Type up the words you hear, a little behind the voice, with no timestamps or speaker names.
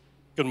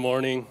Good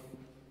morning.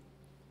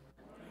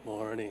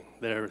 Morning.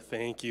 There,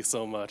 thank you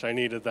so much. I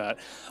needed that.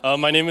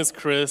 My name is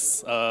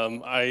Chris.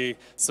 I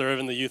serve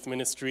in the youth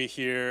ministry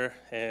here,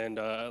 and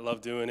I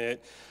love doing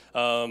it.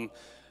 I'm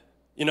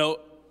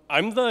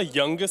the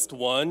youngest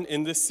one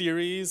in this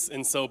series,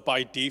 and so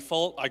by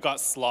default, I got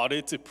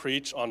slotted to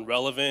preach on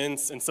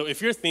relevance. And so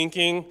if you're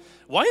thinking,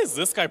 why is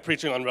this guy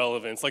preaching on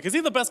relevance? Like, is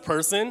he the best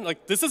person?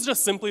 Like, this is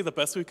just simply the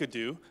best we could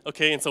do,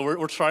 okay? And so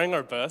we're trying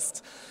our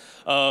best.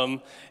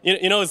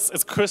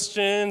 As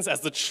Christians, as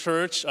the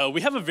church,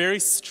 we have a very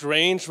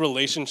strange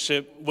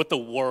relationship with the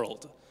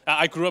world.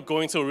 I grew up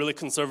going to a really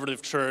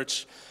conservative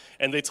church,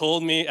 and they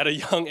told me at a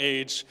young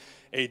age,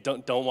 hey,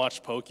 don't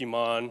watch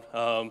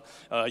Pokemon.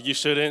 You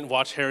shouldn't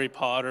watch Harry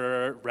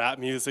Potter. Rap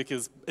music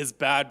is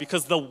bad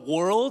because the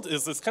world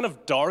is this kind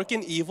of dark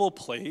and evil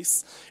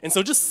place. And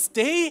so just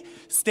stay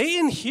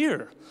in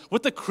here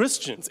with the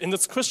Christians, in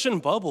this Christian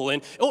bubble.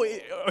 And,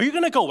 are you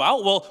going to go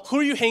out? Well, who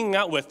are you hanging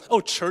out with?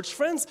 Oh, church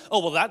friends? Oh,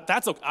 well,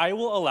 that's okay. I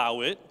will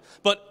allow it.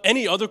 But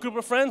any other group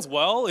of friends,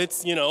 well,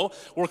 it's,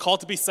 we're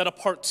called to be set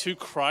apart to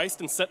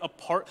Christ and set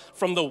apart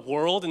from the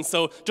world. And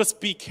so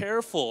just be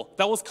careful.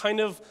 That was kind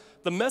of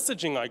the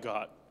messaging I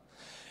got.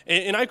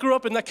 And I grew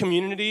up in that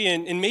community,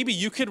 and maybe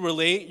you could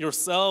relate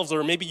yourselves,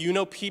 or maybe you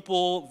know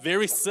people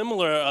very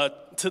similar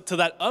to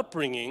that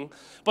upbringing.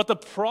 But the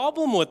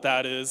problem with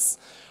that is,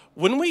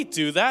 when we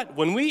do that,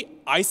 when we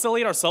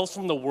isolate ourselves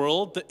from the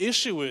world, the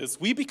issue is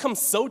we become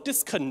so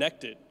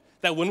disconnected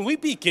that when we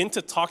begin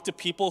to talk to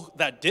people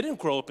that didn't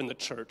grow up in the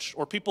church,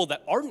 or people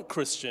that aren't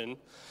Christian,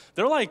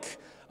 they're like,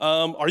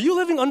 are you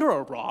living under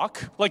a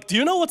rock? Like, do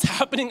you know what's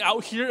happening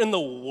out here in the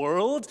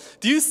world?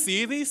 Do you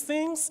see these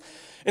things?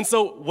 And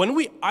so when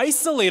we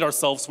isolate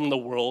ourselves from the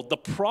world, the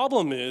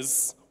problem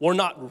is we're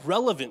not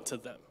relevant to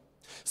them.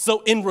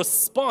 So in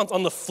response,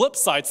 on the flip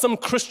side, some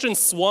Christians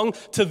swung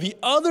to the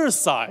other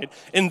side,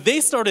 and they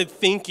started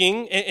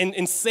thinking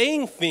and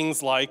saying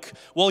things like,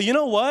 well, you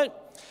know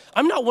what?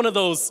 I'm not one of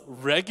those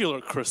regular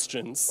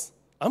Christians.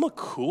 I'm a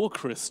cool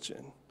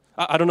Christian.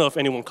 I don't know if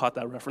anyone caught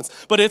that reference,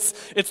 but it's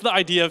the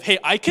idea of, hey,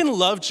 I can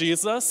love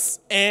Jesus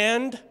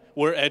and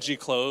wear edgy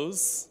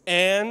clothes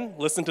and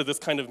listen to this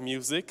kind of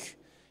music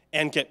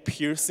and get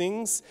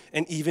piercings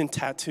and even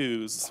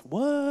tattoos.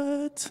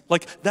 What?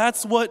 Like,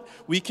 that's what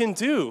we can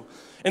do.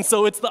 And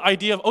so it's the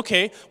idea of,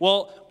 okay,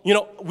 well,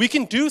 we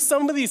can do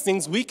some of these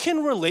things. We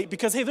can relate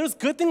because, hey, there's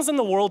good things in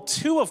the world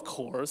too, of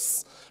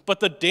course, but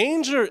the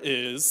danger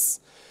is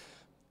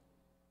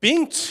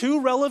being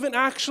too relevant,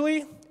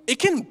 actually, it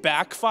can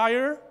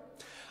backfire.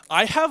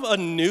 I have a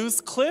news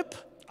clip.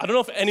 I don't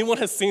know if anyone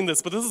has seen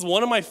this, but this is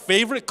one of my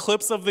favorite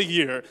clips of the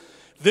year.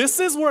 This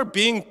is where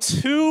being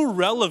too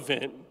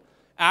relevant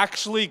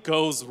actually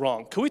goes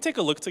wrong. Can we take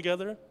a look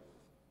together?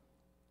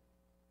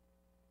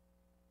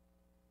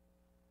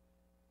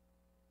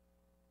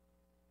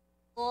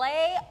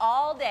 Play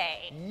all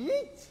day.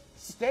 Yeet.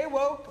 Stay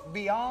woke,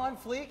 be on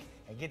fleek,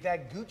 and get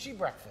that Gucci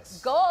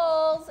breakfast.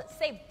 Goals.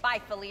 Say bye,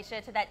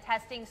 Felicia, to that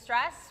testing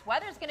stress.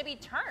 Weather's going to be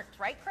turned,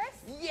 right, Chris?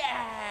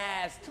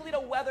 Yes!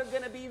 Toledo weather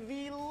going to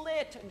be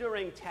lit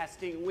during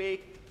testing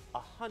week. A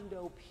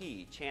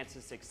hundo-P chance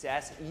of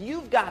success.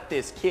 You've got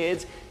this,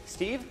 kids.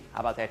 Steve,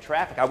 how about that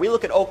traffic? Are we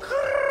looking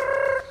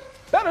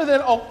better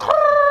than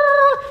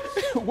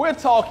We're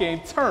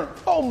talking turn.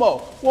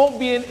 FOMO won't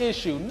be an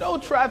issue. No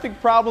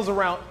traffic problems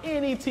around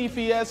any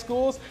TPS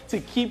schools to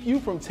keep you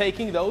from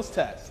taking those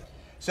tests.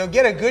 So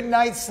get a good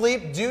night's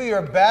sleep, do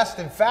your best,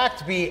 in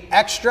fact, be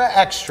extra,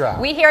 extra.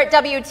 We here at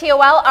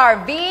WTOL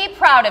are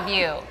proud of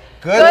you.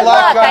 Good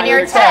luck on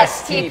your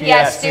test,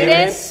 TPS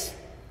students.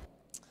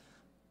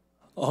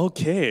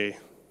 Okay.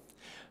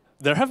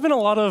 There have been a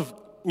lot of,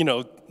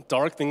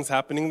 dark things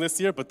happening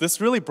this year, but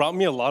this really brought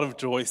me a lot of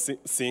joy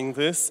seeing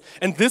this.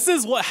 And this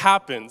is what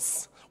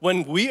happens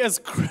when we as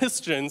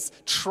Christians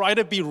try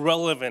to be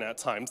relevant at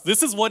times.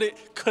 This is what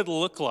it could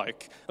look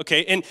like,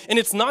 okay? And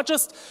it's not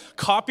just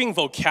copying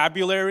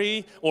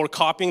vocabulary or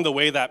copying the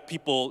way that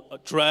people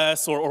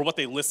dress or what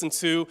they listen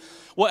to.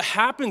 What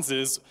happens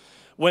is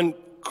when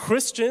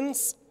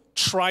Christians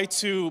try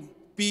to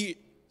be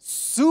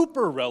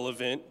super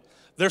relevant,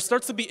 there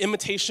starts to be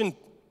imitation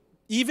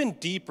even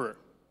deeper.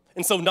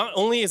 And so not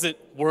only is it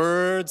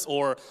words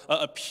or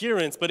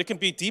appearance, but it can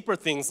be deeper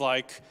things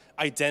like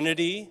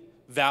identity,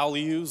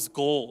 values,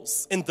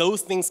 goals. And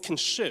those things can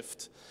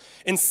shift.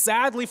 And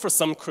sadly for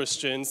some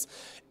Christians,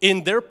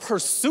 in their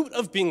pursuit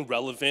of being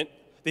relevant,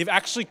 they've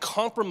actually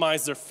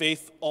compromised their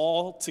faith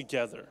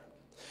altogether.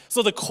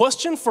 So the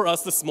question for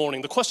us this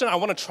morning, the question I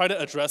want to try to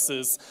address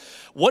is,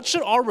 what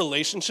should our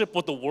relationship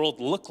with the world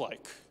look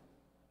like?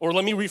 Or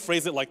let me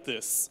rephrase it like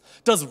this.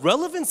 Does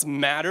relevance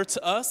matter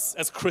to us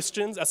as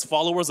Christians, as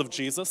followers of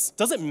Jesus?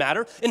 Does it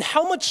matter? And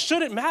how much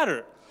should it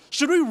matter?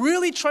 Should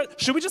we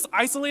just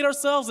isolate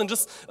ourselves and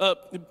just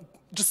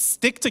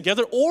stick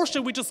together? Or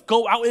should we just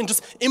go out and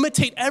just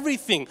imitate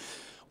everything?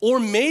 Or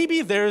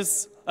maybe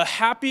there's a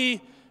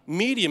happy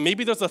medium.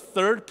 Maybe there's a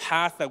third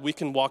path that we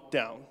can walk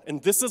down.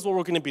 And this is what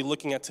we're going to be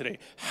looking at today.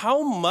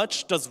 How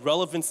much does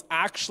relevance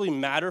actually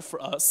matter for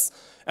us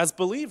as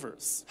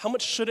believers? How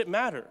much should it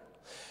matter?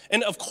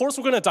 And of course,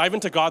 we're going to dive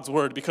into God's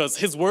word because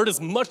his word is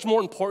much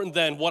more important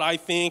than what I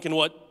think and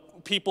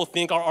what people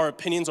think are our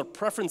opinions or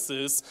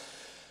preferences.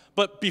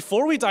 But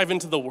before we dive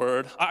into the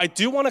word, I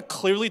do want to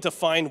clearly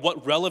define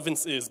what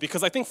relevance is,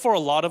 because I think for a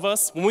lot of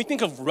us, when we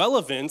think of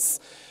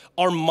relevance,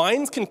 our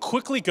minds can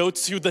quickly go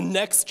to the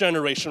next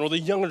generation or the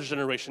younger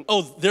generation.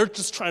 Oh, they're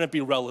just trying to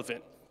be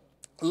relevant.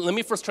 Let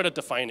me first try to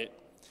define it.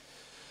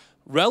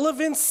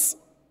 Relevance,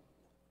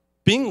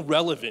 being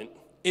relevant,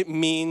 it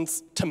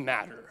means to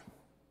matter.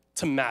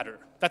 To matter.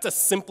 That's as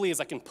simply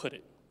as I can put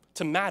it.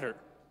 To matter.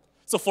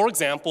 So for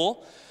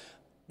example,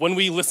 when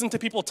we listen to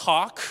people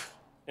talk,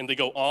 and they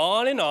go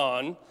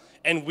on,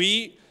 and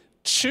we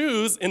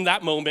choose in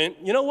that moment,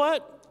 you know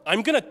what?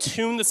 I'm gonna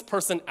tune this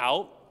person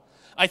out.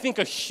 I think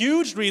a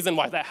huge reason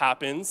why that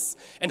happens,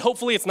 and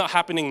hopefully it's not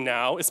happening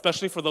now,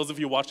 especially for those of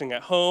you watching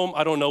at home.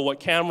 I don't know what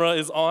camera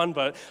is on,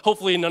 but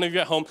hopefully none of you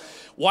at home.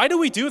 Why do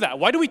we do that?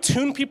 Why do we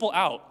tune people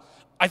out?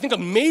 I think a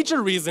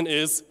major reason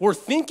is we're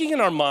thinking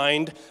in our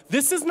mind,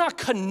 this is not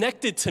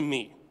connected to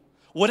me.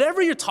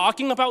 Whatever you're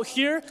talking about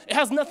here, it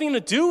has nothing to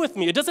do with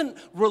me. It doesn't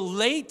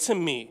relate to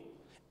me.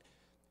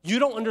 You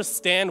don't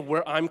understand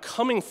where I'm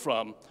coming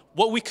from.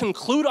 What we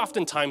conclude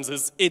oftentimes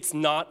is it's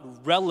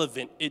not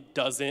relevant. It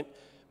doesn't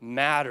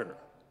matter.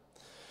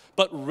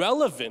 But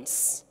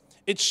relevance,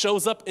 it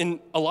shows up in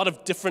a lot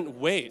of different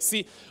ways.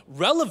 See,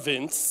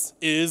 relevance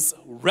is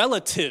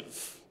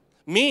relative,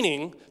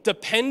 meaning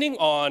depending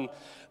on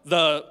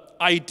the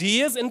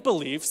ideas and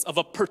beliefs of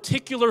a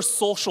particular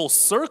social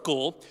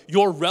circle,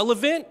 you're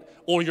relevant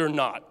or you're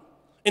not.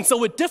 And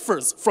so it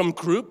differs from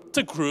group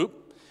to group.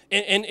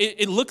 And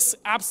it looks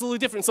absolutely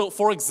different. So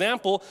for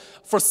example,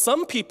 for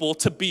some people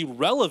to be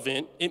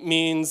relevant, it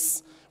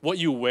means what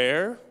you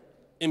wear,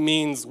 it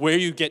means where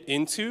you get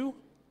into,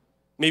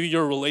 maybe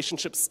your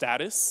relationship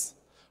status.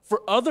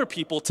 For other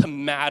people to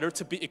matter,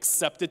 to be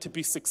accepted, to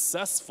be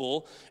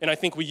successful, and I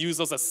think we use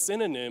those as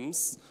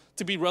synonyms,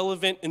 to be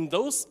relevant in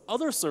those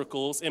other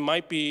circles, it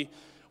might be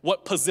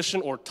what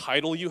position or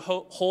title you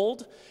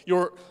hold,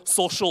 your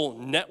social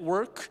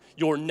network,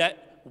 your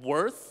net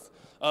worth,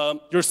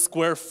 your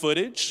square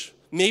footage.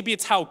 Maybe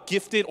it's how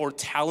gifted or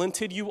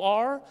talented you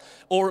are,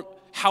 or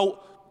how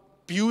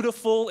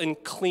beautiful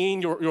and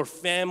clean your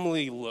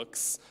family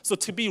looks. So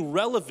to be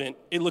relevant,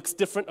 it looks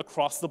different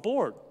across the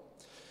board.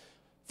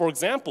 For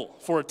example,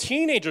 for a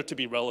teenager to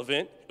be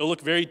relevant, it'll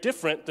look very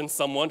different than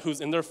someone who's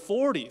in their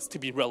 40s to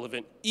be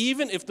relevant,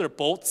 even if they're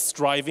both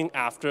striving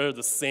after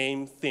the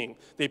same thing.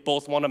 They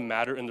both want to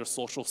matter in their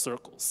social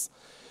circles.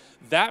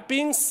 That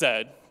being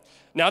said,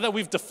 now that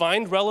we've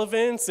defined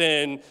relevance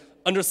and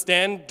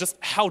understand just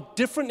how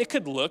different it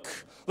could look,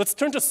 let's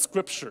turn to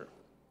Scripture.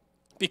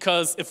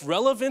 Because if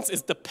relevance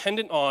is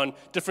dependent on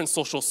different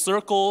social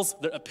circles,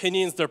 their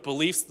opinions, their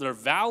beliefs, their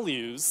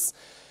values,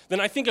 then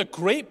I think a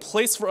great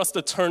place for us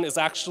to turn is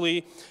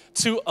actually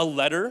to a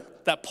letter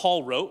that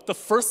Paul wrote, the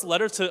first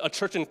letter to a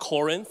church in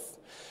Corinth.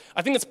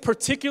 I think it's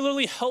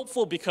particularly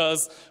helpful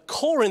because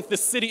Corinth,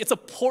 this city, it's a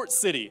port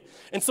city.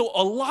 And so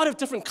a lot of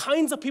different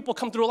kinds of people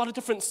come through, a lot of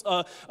different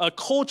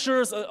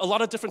cultures, a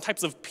lot of different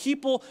types of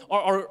people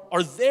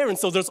are there. And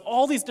so there's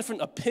all these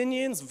different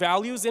opinions,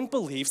 values, and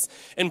beliefs.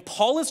 And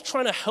Paul is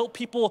trying to help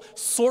people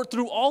sort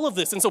through all of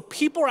this. And so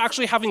people are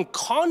actually having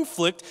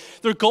conflict.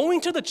 They're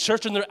going to the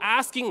church and they're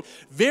asking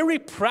very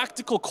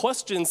practical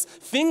questions,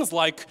 things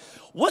like,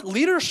 what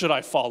leader should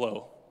I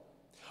follow?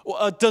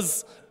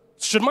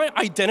 Should my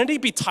identity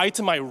be tied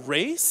to my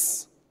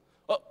race?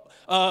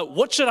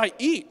 What should I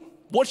eat?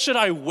 What should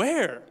I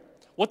wear?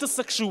 What does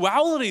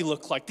sexuality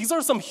look like? These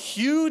are some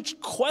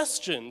huge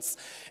questions.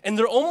 And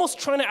they're almost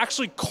trying to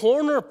actually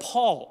corner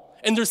Paul.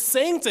 And they're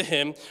saying to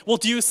him, well,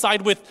 do you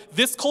side with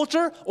this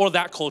culture or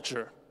that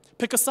culture?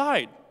 Pick a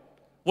side.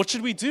 What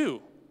should we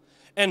do?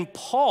 And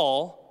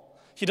Paul,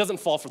 he doesn't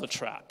fall for the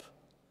trap.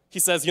 He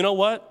says, you know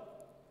what?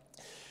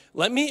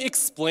 Let me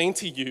explain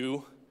to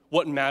you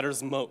what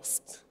matters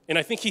most. And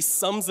I think he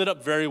sums it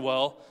up very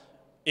well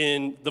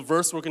in the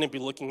verse we're going to be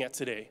looking at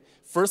today.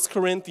 1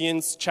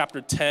 Corinthians chapter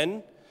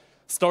 10,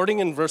 starting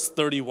in verse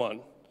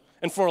 31.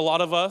 And for a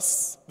lot of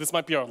us, this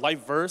might be our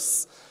life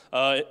verse.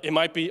 It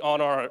might be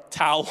on our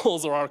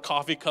towels or our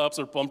coffee cups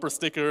or bumper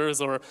stickers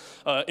or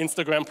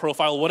Instagram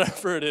profile,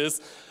 whatever it is.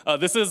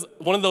 This is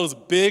one of those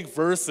big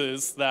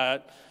verses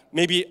that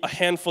maybe a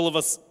handful of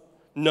us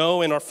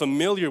know and are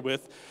familiar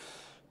with.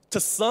 To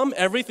sum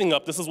everything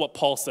up, this is what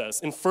Paul says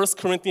in 1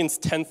 Corinthians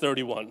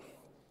 10:31.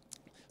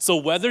 So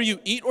whether you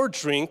eat or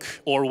drink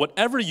or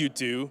whatever you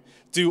do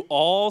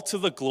all to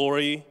the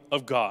glory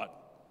of God.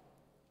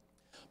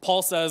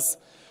 Paul says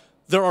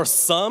there are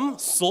some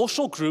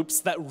social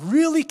groups that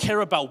really care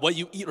about what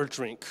you eat or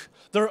drink.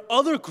 There are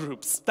other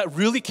groups that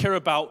really care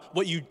about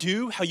what you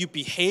do, how you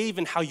behave,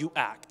 and how you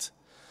act.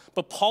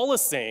 But Paul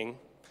is saying,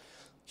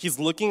 he's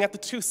looking at the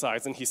two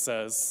sides and he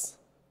says,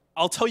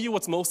 I'll tell you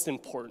what's most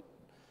important.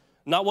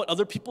 Not what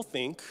other people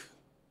think,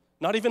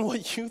 not even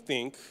what you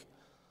think,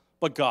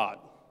 but God.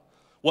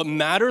 What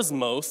matters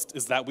most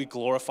is that we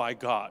glorify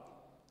God.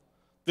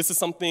 This is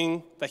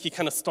something that he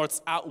kind of starts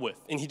out with,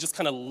 and he just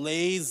kind of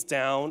lays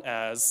down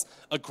as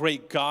a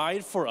great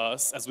guide for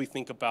us as we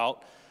think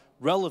about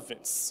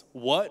relevance.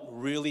 What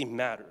really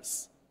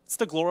matters? It's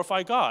to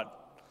glorify God.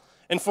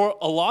 And for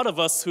a lot of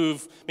us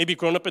who've maybe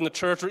grown up in the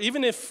church, or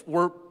even if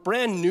we're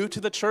brand new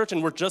to the church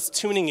and we're just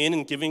tuning in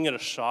and giving it a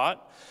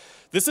shot,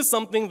 this is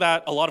something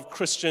that a lot of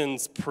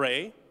Christians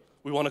pray.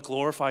 We want to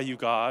glorify you,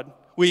 God.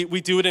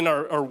 We do it in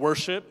our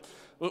worship.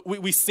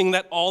 We sing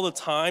that all the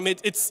time.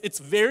 It's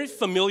very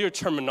familiar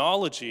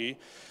terminology,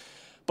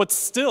 but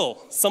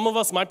still, some of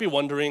us might be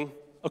wondering,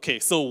 okay,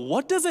 so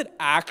what does it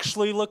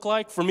actually look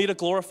like for me to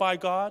glorify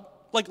God?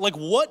 Like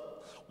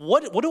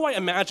what do I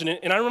imagine?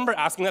 And I remember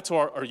asking that to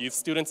our youth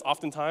students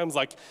oftentimes,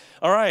 like,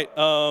 all right,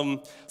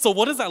 so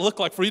what does that look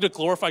like for you to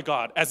glorify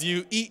God as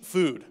you eat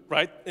food,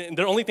 right? And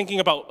they're only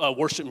thinking about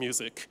worship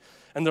music.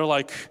 And they're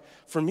like,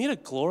 for me to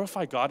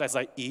glorify God as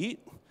I eat,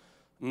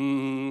 I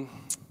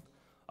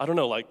don't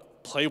know, like,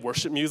 play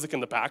worship music in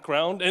the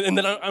background, and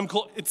then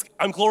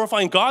I'm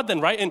glorifying God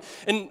then, right?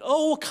 And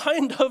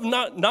kind of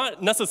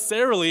not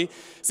necessarily.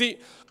 See,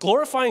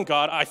 glorifying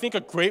God, I think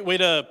a great way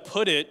to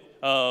put it,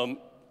 a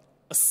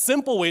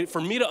simple way for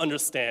me to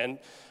understand,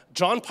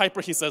 John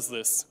Piper, he says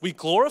this: we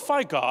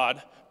glorify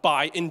God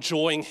by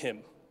enjoying Him,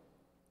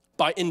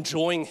 by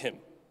enjoying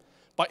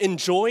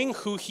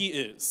who He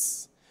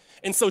is.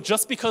 And so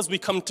just because we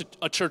come to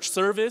a church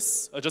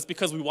service, just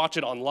because we watch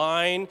it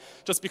online,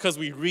 just because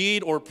we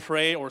read or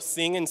pray or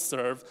sing and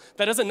serve,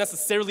 that doesn't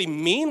necessarily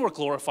mean we're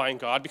glorifying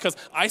God, because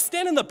I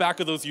stand in the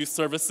back of those youth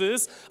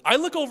services, I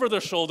look over their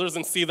shoulders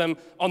and see them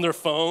on their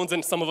phones,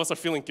 and some of us are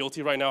feeling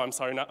guilty right now. I'm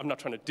sorry, I'm not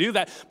trying to do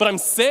that. But I'm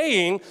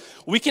saying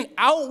we can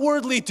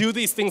outwardly do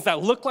these things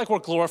that look like we're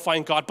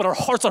glorifying God, but our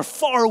hearts are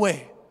far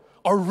away,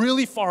 are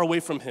really far away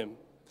from Him.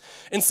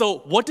 And so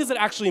what does it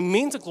actually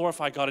mean to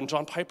glorify God? And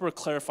John Piper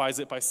clarifies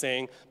it by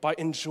saying, by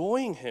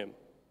enjoying Him.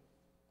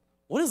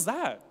 What is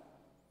that?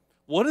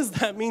 What does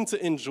that mean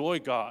to enjoy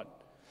God?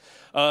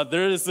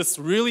 There is this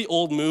really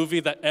old movie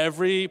that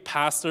every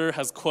pastor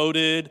has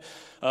quoted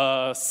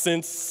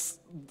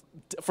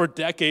for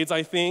decades,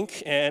 I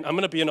think, and I'm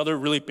going to be another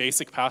really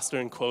basic pastor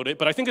and quote it,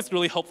 but I think it's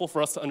really helpful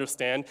for us to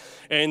understand.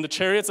 In The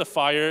Chariots of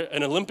Fire,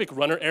 an Olympic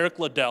runner, Eric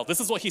Liddell, this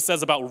is what he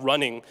says about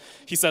running.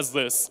 He says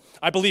this: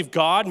 I believe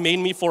God made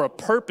me for a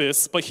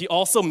purpose, but He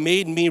also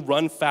made me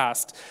run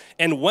fast.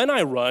 And when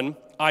I run,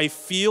 I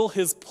feel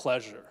His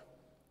pleasure.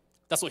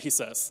 That's what he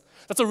says.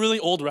 That's a really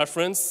old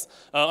reference.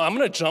 I'm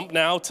going to jump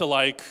now to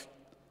like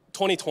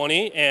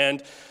 2020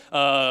 and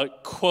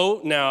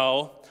quote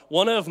now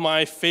one of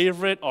my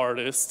favorite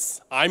artists.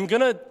 I'm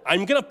gonna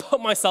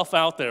put myself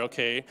out there,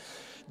 okay?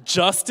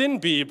 Justin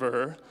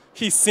Bieber.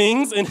 He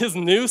sings in his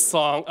new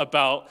song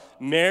about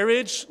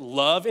marriage,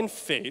 love, and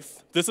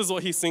faith. This is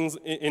what he sings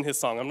in his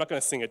song. I'm not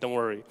gonna sing it, don't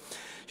worry.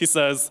 He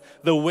says,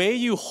 "The way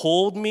you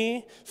hold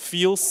me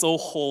feels so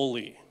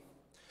holy."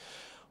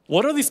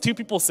 What are these two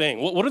people saying?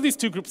 What are these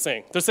two groups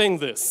saying? They're saying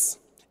this: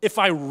 if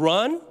I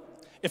run,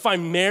 if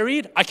I'm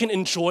married, I can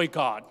enjoy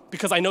God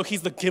because I know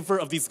He's the giver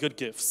of these good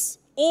gifts.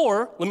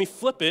 Or, let me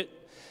flip it,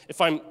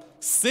 if I'm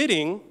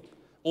sitting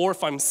or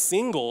if I'm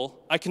single,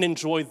 I can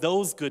enjoy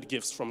those good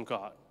gifts from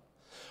God.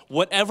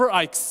 Whatever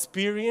I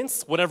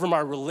experience, whatever my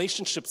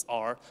relationships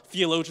are,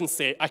 theologians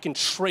say I can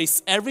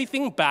trace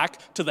everything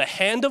back to the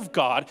hand of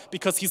God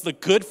because He's the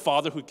good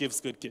Father who gives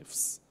good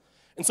gifts.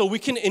 And so we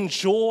can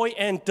enjoy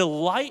and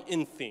delight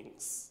in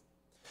things,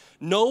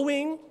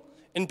 knowing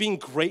and being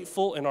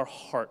grateful in our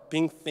heart,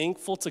 being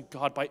thankful to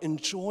God by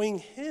enjoying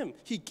Him.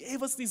 He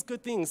gave us these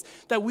good things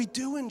that we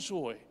do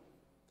enjoy.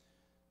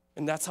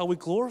 And that's how we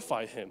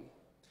glorify Him.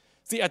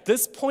 See, at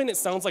this point, it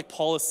sounds like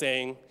Paul is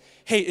saying,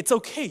 hey, it's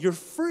okay, you're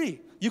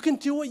free. You can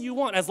do what you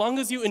want. As long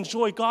as you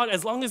enjoy God,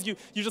 as long as you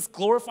just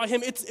glorify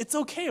Him, it's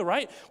okay,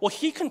 right? Well,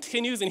 he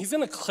continues, and he's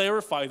going to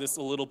clarify this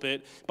a little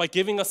bit by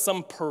giving us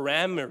some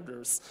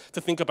parameters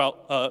to think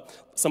about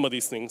some of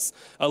these things.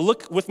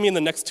 Look with me in the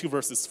next two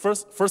verses.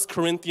 1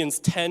 Corinthians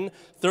 10,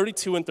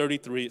 32 and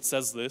 33, it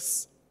says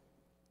this: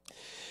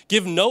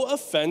 "Give no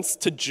offense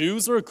to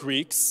Jews or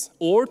Greeks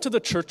or to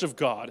the church of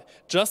God,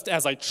 just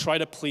as I try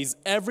to please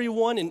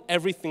everyone in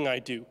everything I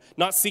do,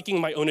 not seeking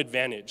my own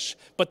advantage,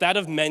 but that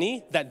of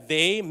many, that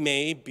they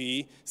may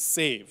be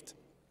saved."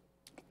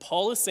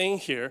 Paul is saying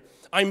here,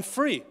 I'm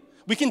free.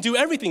 We can do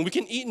everything. We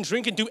can eat and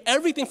drink and do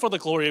everything for the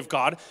glory of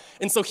God.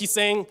 And so he's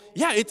saying,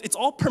 yeah, it's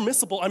all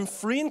permissible. I'm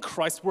free in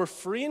Christ. We're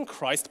free in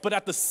Christ. But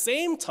at the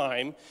same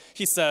time,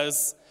 he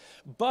says,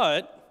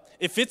 but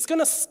if it's going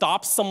to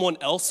stop someone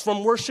else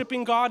from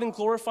worshiping God and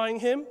glorifying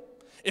Him,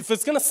 if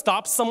it's going to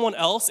stop someone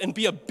else and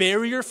be a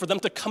barrier for them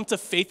to come to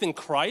faith in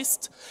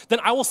Christ, then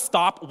I will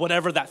stop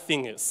whatever that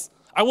thing is.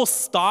 I will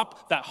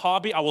stop that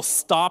hobby. I will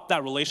stop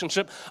that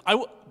relationship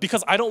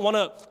because I don't want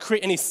to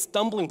create any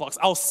stumbling blocks.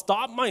 I'll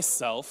stop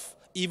myself,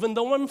 even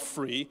though I'm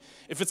free,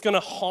 if it's going to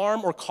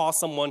harm or cause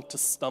someone to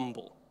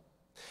stumble.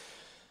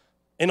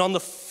 And on the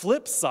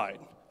flip side,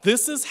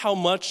 this is how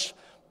much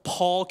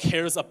Paul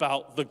cares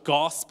about the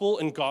gospel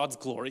and God's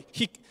glory.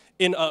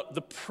 In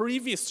the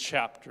previous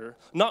chapter,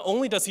 not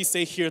only does he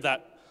say here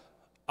that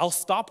I'll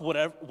stop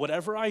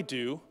whatever I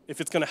do if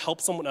it's going to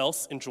help someone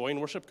else enjoy and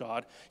worship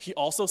God. He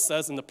also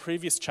says in the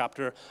previous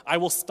chapter, I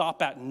will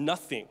stop at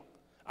nothing.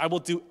 I will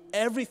do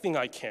everything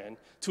I can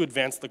to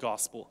advance the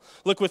gospel.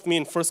 Look with me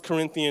in 1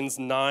 Corinthians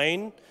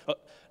 19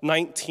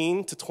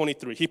 to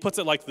 23. He puts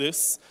it like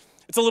this.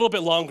 It's a little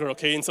bit longer,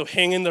 okay? And so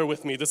hang in there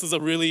with me. This is a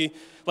really,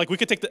 we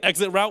could take the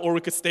exit route or we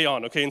could stay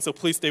on, okay? And so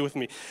please stay with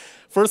me.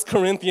 1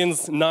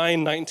 Corinthians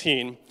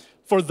 9:19.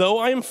 For though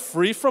I am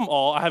free from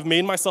all, I have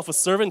made myself a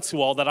servant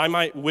to all that I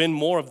might win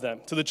more of them.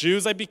 To the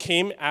Jews I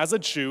became as a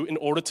Jew in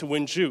order to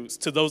win Jews.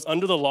 To those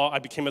under the law I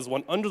became as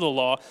one under the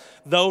law,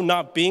 though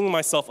not being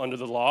myself under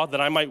the law,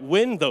 that I might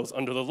win those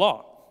under the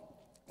law.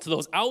 To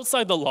those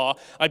outside the law,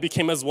 I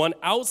became as one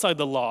outside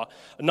the law,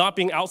 not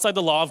being outside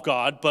the law of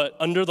God, but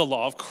under the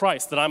law of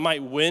Christ, that I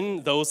might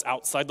win those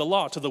outside the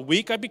law. To the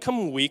weak I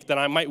become weak, that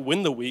I might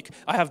win the weak.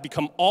 I have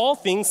become all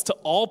things to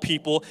all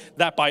people,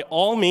 that by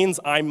all means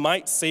I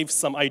might save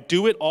some. I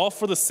do it all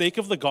for the sake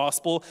of the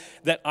gospel,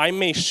 that I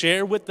may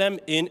share with them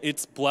in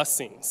its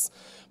blessings.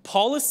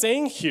 Paul is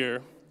saying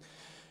here,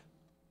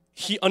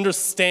 he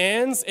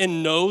understands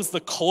and knows the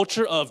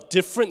culture of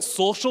different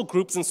social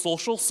groups and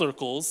social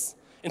circles.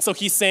 And so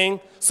he's saying,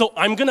 so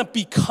I'm gonna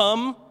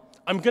become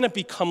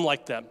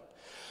like them.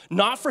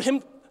 Not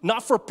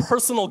for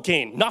personal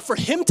gain, not for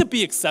him to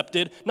be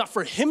accepted, not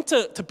for him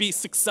to be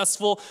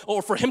successful,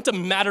 or for him to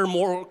matter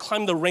more or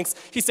climb the ranks.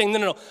 He's saying,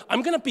 no,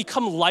 I'm gonna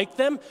become like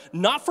them,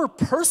 not for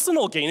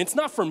personal gain. It's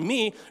not for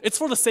me, it's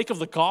for the sake of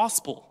the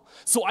gospel.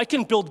 So I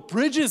can build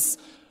bridges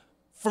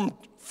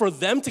for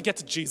them to get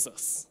to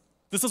Jesus.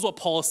 This is what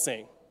Paul is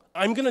saying.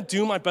 I'm going to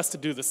do my best to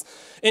do this.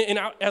 And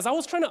as I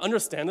was trying to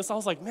understand this, I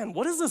was like, man,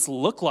 what does this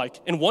look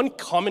like? And one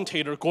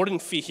commentator, Gordon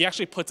Fee, he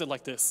actually puts it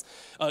like this,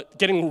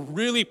 getting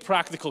really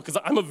practical, because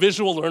I'm a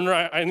visual learner.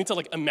 I need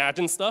to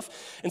imagine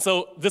stuff. And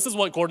so this is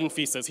what Gordon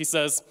Fee says. He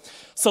says,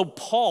 so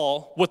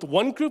Paul, with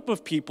one group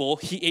of people,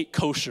 he ate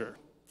kosher.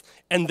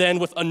 And then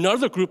with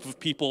another group of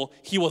people,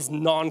 he was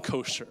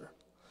non-kosher.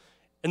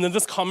 And then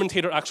this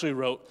commentator actually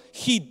wrote,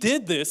 he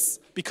did this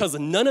because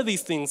none of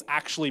these things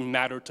actually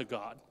mattered to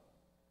God.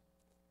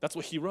 That's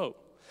what he wrote.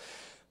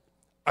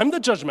 I'm the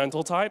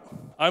judgmental type.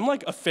 I'm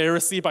like a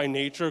Pharisee by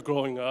nature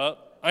growing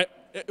up.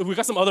 We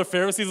got some other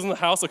Pharisees in the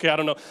house. Okay, I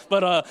don't know.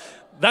 But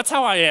that's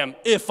how I am.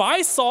 If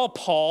I saw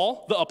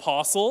Paul, the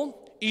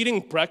apostle, eating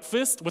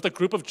breakfast with a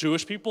group of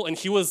Jewish people and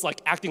he was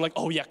acting like,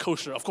 oh yeah,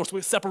 kosher. Of course,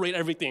 we separate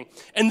everything.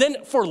 And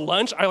then for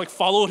lunch, I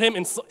followed him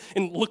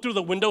and looked through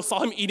the window,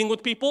 saw him eating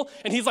with people.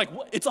 And he's like,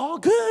 it's all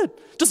good.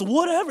 Just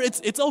whatever.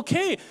 It's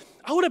okay.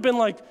 I would have been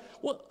like,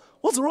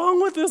 what's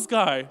wrong with this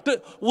guy?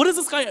 What is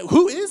this guy?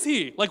 Who is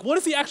he? What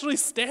does he actually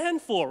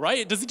stand for,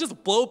 right? Does he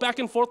just blow back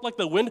and forth like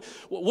the wind?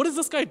 What is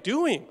this guy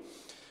doing?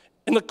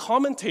 And the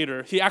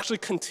commentator, he actually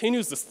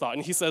continues this thought,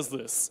 and he says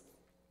this.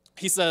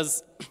 He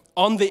says,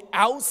 on the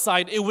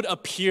outside, it would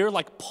appear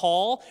like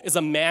Paul is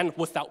a man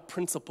without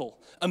principle,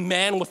 a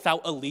man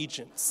without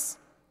allegiance.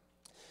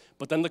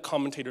 But then the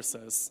commentator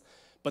says,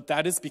 but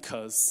that is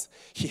because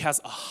he has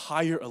a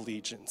higher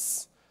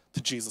allegiance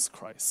to Jesus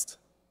Christ.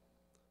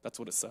 That's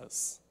what it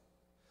says.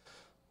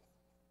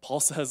 Paul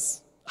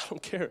says, I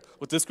don't care.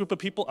 With this group of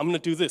people, I'm going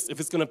to do this if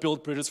it's going to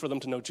build bridges for them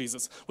to know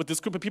Jesus. With this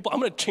group of people, I'm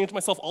going to change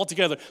myself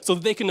altogether so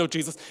that they can know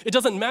Jesus. It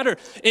doesn't matter.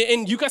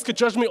 And you guys could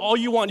judge me all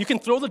you want. You can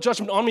throw the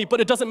judgment on me, but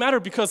it doesn't matter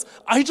because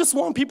I just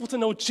want people to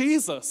know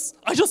Jesus.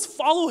 I just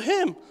follow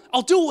him.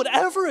 I'll do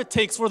whatever it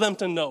takes for them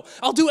to know.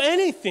 I'll do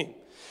anything.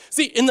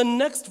 See, in the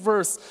next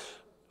verse,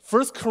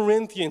 1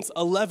 Corinthians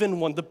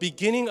 11:1, the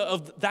beginning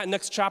of that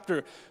next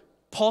chapter,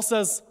 Paul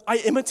says, I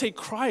imitate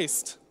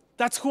Christ.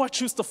 That's who I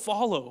choose to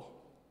follow.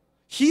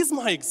 He's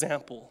my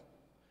example.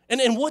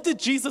 And what did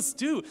Jesus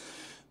do?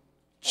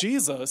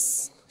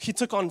 Jesus, he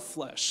took on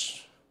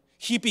flesh.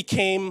 He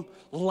became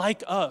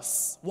like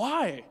us.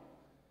 Why?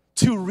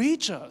 To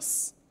reach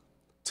us.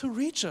 To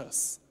reach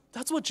us.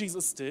 That's what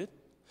Jesus did.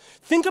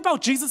 Think about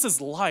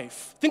Jesus'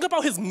 life. Think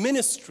about his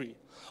ministry.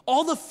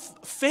 All the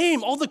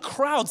fame, all the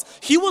crowds.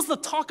 He was the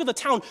talk of the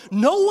town.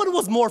 No one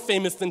was more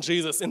famous than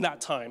Jesus in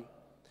that time.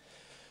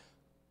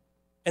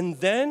 And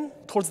then,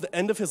 towards the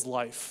end of his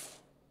life,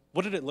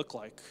 what did it look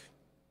like?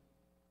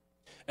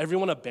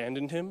 Everyone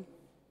abandoned him,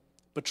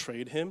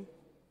 betrayed him.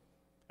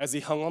 As he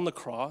hung on the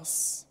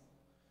cross,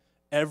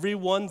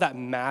 everyone that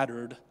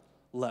mattered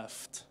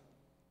left.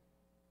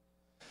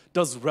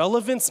 Does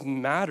relevance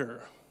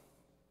matter?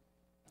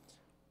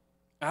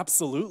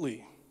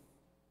 Absolutely.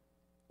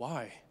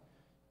 Why?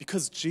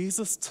 Because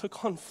Jesus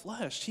took on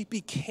flesh. He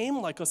became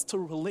like us to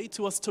relate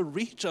to us, to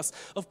reach us.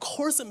 Of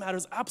course it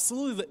matters,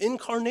 absolutely, the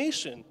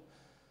incarnation.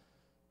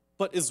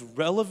 But is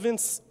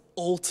relevance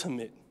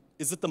ultimate?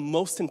 Is it the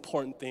most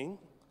important thing?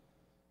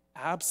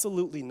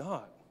 Absolutely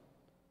not.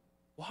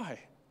 Why?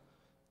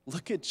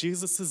 Look at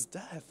Jesus'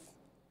 death.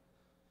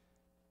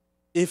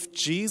 If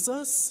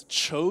Jesus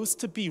chose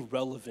to be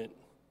relevant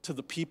to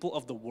the people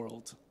of the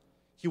world,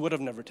 he would have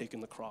never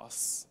taken the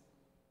cross.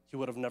 He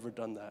would have never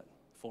done that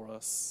for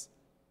us.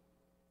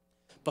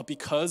 But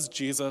because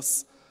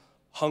Jesus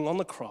hung on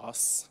the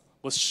cross,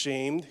 was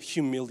shamed,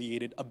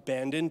 humiliated,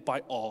 abandoned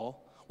by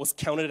all, was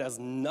counted as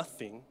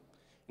nothing,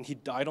 and he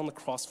died on the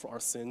cross for our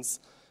sins,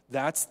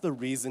 that's the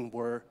reason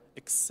we're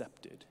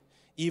accepted.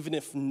 Even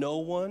if no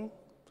one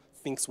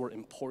thinks we're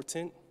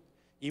important,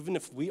 even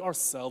if we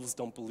ourselves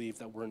don't believe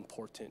that we're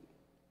important.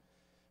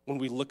 When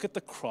we look at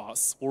the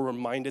cross, we're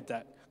reminded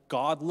that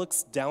God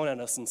looks down at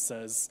us and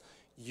says,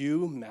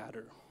 you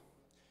matter.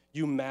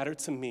 You matter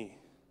to me.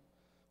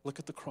 Look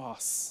at the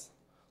cross.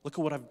 Look at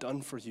what I've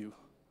done for you.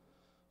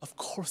 Of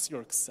course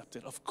you're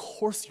accepted. Of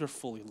course you're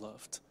fully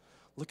loved.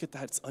 Look at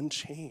that, it's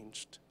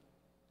unchanged.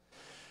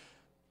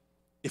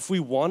 If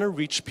we want to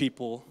reach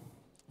people,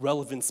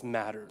 relevance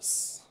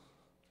matters.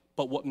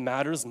 But what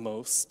matters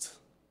most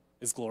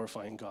is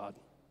glorifying God.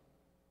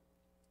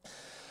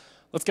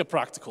 Let's get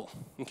practical,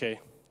 okay?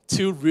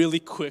 2 really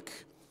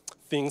quick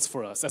things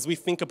for us as we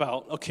think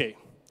about, okay,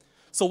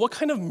 so what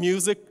kind of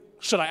music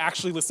should I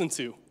actually listen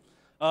to?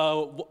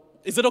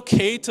 Is it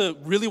okay to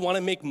really want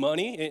to make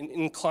money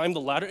and climb the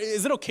ladder?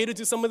 Is it okay to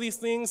do some of these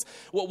things?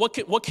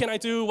 What can I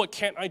do? What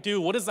can't I do?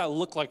 What does that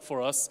look like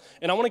for us?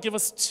 And I want to give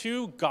us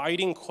 2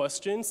 guiding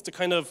questions to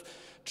kind of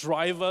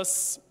drive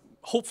us,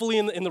 hopefully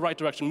in the right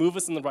direction, move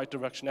us in the right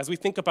direction as we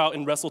think about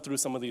and wrestle through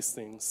some of these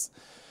things.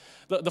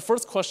 The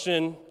first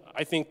question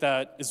I think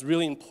that is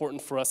really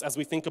important for us as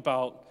we think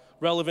about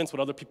relevance, what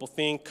other people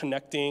think,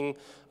 connecting,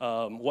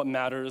 what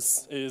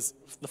matters is,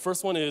 the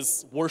first one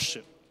is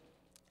worship.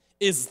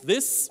 Is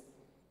this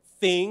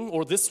thing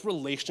or this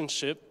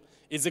relationship,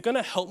 is it going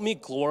to help me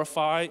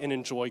glorify and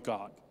enjoy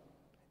God?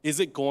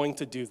 Is it going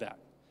to do that?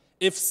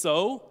 If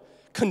so,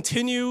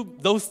 continue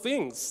those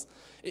things.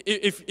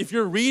 If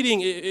you're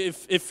reading,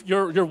 if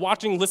you're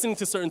watching, listening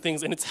to certain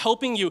things, and it's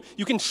helping you,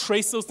 you can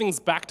trace those things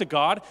back to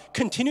God,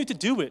 continue to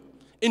do it.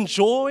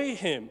 Enjoy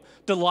Him.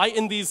 Delight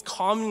in these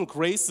common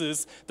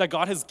graces that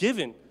God has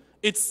given.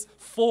 It's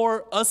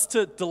for us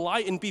to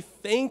delight and be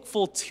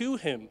thankful to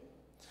Him.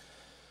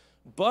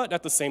 But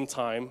at the same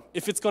time,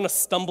 if it's going to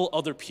stumble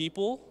other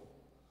people,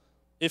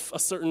 if a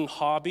certain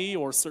hobby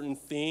or a certain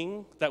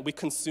thing that we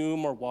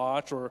consume or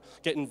watch or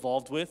get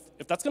involved with,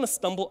 if that's going to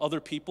stumble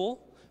other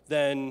people,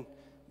 then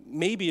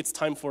maybe it's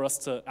time for us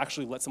to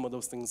actually let some of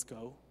those things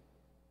go.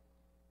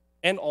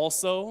 And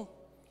also,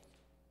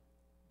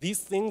 these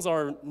things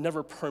are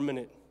never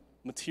permanent.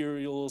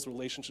 Materials,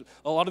 relationships,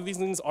 a lot of these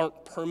things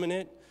aren't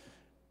permanent.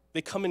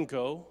 They come and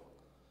go.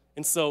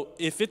 And so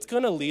if it's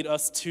going to lead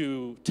us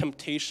to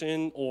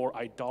temptation or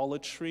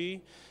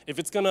idolatry, if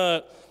it's going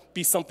to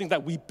be something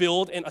that we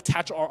build and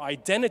attach our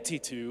identity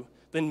to,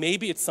 then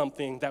maybe it's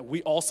something that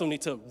we also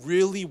need to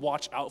really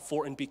watch out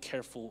for and be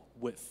careful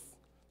with.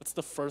 That's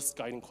the first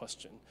guiding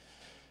question.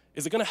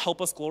 Is it going to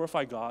help us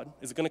glorify God?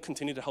 Is it going to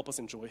continue to help us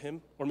enjoy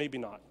Him? Or maybe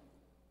not.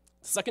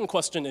 The second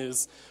question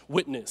is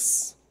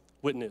witness.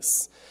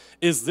 Witness.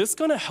 Is this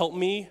going to help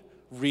me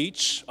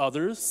reach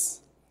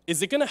others?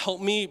 Is it going to help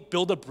me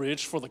build a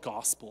bridge for the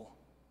gospel?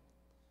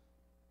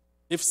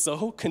 If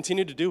so,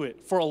 continue to do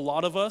it. For a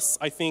lot of us,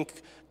 I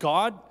think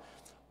God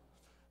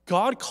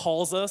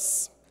calls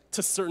us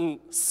to certain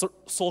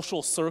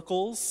social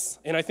circles,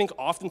 and I think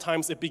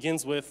oftentimes it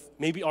begins with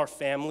maybe our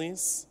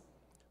families.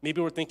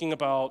 Maybe we're thinking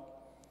about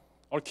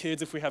our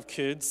kids if we have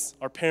kids,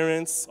 our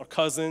parents, our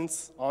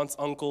cousins, aunts,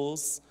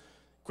 uncles,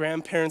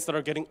 grandparents that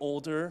are getting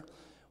older.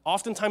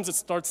 Oftentimes it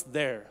starts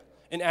there.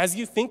 And as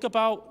you think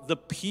about the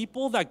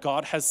people that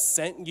God has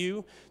sent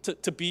you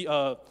to be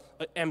an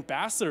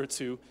ambassador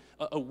to,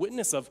 a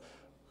witness of,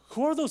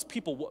 who are those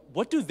people?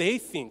 What do they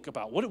think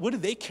about? What do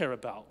they care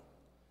about?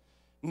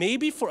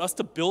 Maybe for us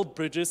to build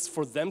bridges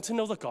for them to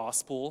know the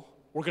gospel,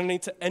 we're going to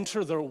need to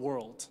enter their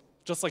world,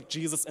 just like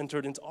Jesus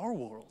entered into our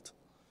world.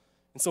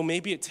 And so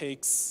maybe it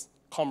takes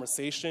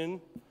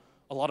conversation,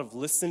 a lot of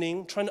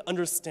listening, trying to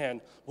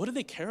understand, what do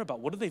they care about?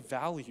 What do they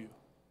value?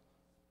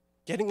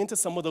 Getting into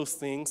some of those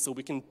things so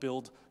we can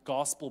build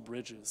gospel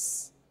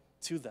bridges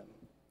to them,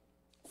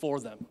 for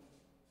them.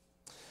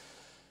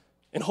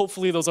 And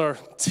hopefully those are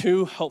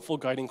 2 helpful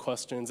guiding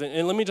questions.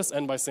 And let me just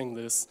end by saying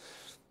this.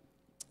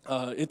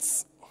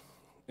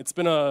 It's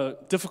been a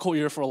difficult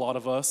year for a lot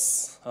of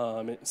us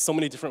in so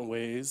many different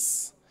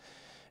ways.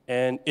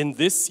 And in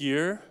this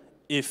year,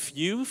 if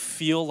you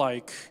feel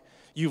like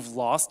you've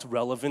lost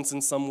relevance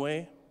in some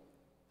way,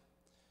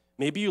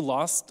 maybe you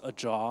lost a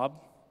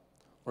job,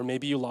 or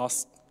maybe you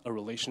lost a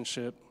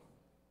relationship,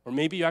 or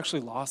maybe you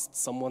actually lost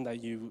someone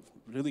that you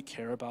really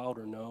care about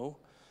or know.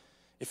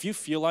 If you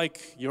feel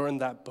like you're in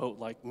that boat,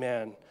 like,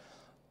 man,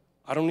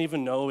 I don't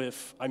even know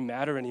if I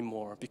matter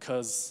anymore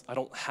because I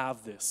don't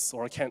have this,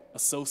 or I can't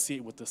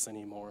associate with this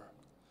anymore.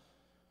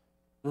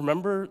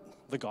 Remember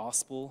the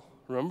gospel,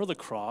 remember the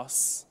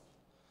cross.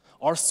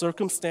 Our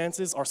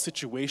circumstances, our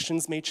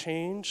situations may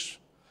change,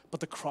 but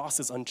the cross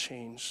is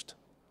unchanged.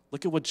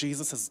 Look at what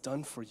Jesus has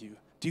done for you.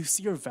 Do you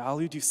see your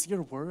value? Do you see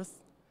your worth?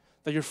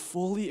 That you're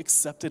fully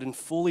accepted and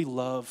fully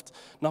loved,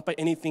 not by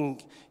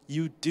anything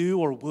you do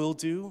or will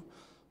do,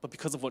 but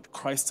because of what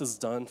Christ has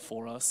done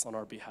for us on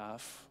our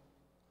behalf.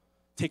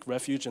 Take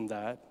refuge in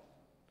that.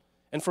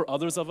 And for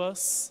others of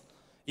us,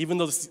 even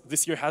though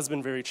this year has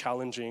been very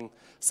challenging,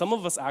 some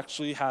of us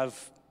actually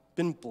have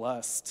been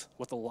blessed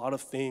with a lot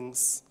of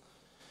things.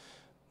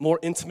 more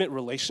intimate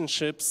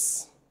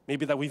relationships,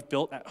 maybe that we've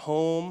built at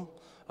home.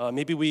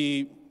 Maybe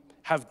we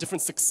have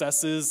different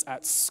successes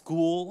at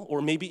school,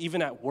 or maybe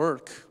even at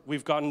work.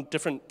 We've gotten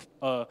different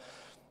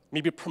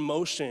maybe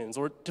promotions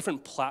or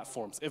different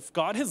platforms. If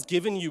God has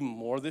given you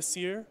more this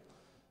year,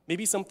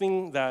 maybe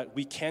something that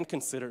we can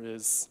consider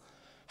is,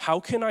 how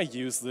can I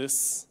use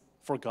this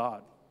for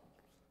God?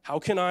 How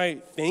can I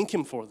thank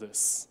Him for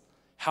this?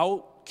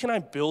 How can I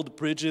build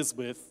bridges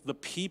with the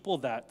people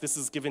that this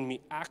has given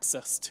me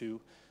access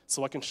to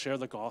so I can share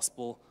the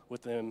gospel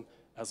with them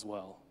as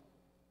well?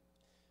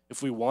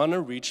 If we want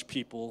to reach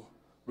people,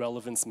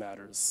 relevance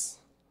matters.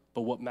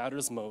 But what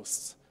matters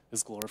most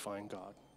is glorifying God.